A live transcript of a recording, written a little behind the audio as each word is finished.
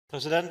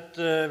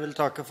Jeg vil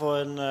takke for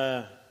en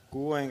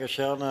god og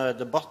engasjerende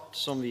debatt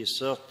som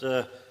viser at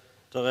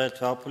det er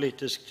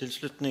tverrpolitisk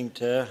tilslutning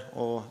til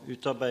å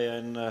utarbeide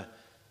en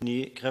ny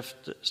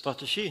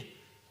kreftstrategi,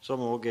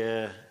 som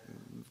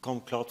også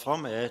kom klart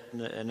fram er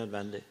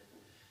nødvendig.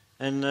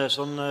 En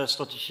sånn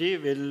strategi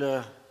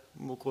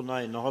må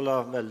kunne inneholde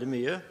veldig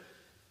mye,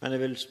 men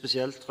jeg vil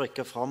spesielt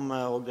trekke fram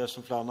det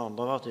som flere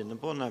andre har vært inne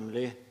på,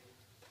 nemlig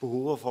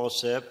behovet for å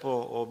se på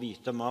og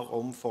vite mer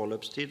om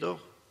forløpstider,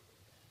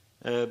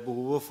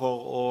 behovet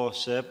for å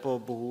se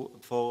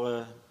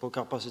på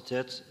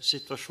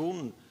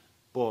kapasitetssituasjonen,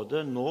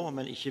 både nå,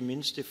 men ikke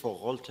minst i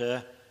forhold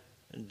til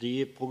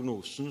de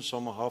prognosene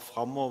som vi har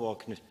fremover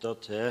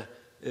knyttet til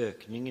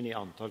økningen i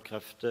antall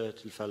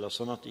krefttilfeller,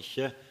 sånn at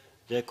ikke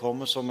det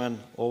kommer som en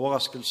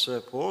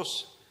overraskelse på oss.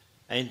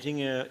 En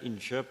ting er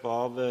innkjøp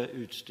av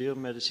utstyr,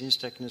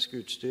 medisinsk-teknisk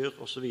utstyr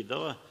og så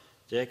videre.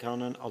 Det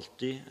kan en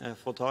alltid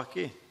få tak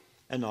i.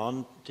 En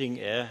annen ting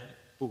er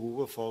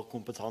behovet for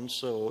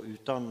kompetanse og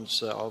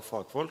utdannelse av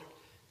fagfolk.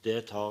 Det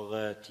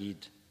tar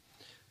tid.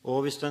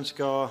 Og hvis en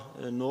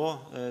skal nå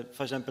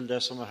for eksempel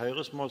det som er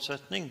Høyres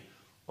målsetning,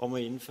 om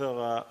å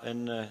innføre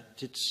en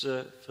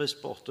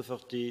tidsfrist på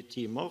 48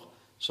 timer,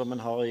 som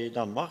en har i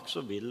Danmark,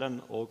 så vil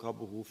en også ha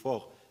behov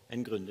for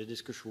en grundig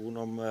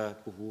diskusjon om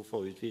behov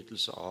for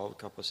utvidelse av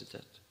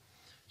kapasitet.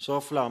 Så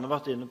har flere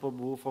vært inne på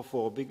behov for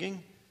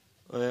forebygging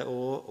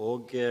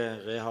og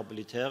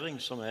rehabilitering,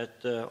 som er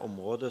et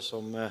område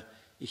som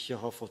ikke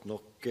har fått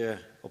nok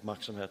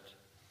oppmerksomhet.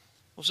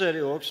 Og så er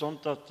det jo også sånn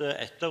at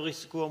et av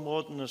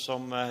risikoområdene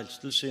som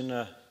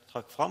Helsetilsynet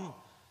trakk fram,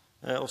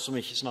 og som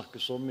ikke snakker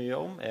så mye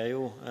om, er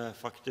jo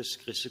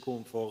faktisk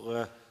risikoen for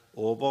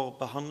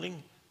overbehandling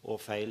og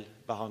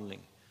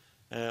feilbehandling.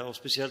 Og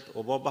spesielt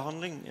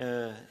overbehandling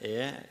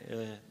er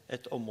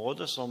et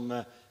område som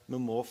vi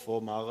må få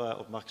mer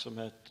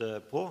oppmerksomhet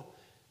på.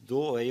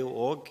 Da er jo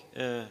også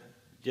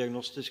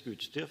diagnostisk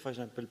utstyr, for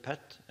eksempel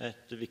PET,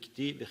 et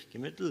viktig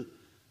virkemiddel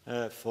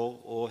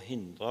for å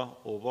hindre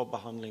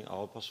overbehandling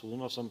av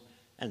personer som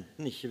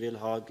enten ikke vil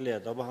ha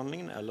glede av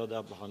behandlingen, eller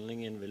der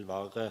behandlingen vil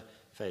være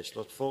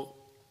feilslått. For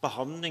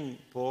behandling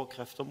på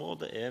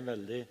kreftområdet er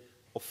veldig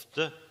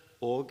ofte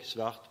og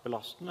svært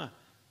belastende,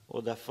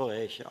 og derfor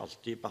er ikke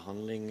alltid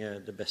behandling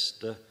det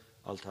beste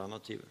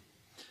alternativet.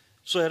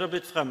 Så er det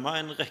blitt fremmet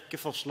en rekke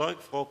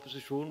forslag fra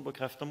opposisjonen på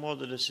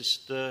kreftområdet de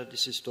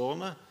siste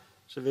årene,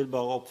 så jeg vil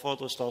bare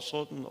oppfordre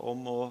statsråden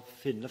om å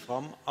finne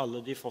fram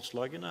alle de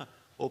forslagene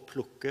og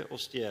plukke og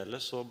stjele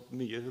så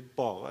mye hun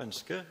bare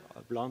ønsker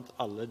blant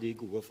alle de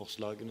gode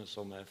forslagene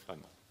som er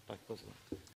fremmet. Takk, president.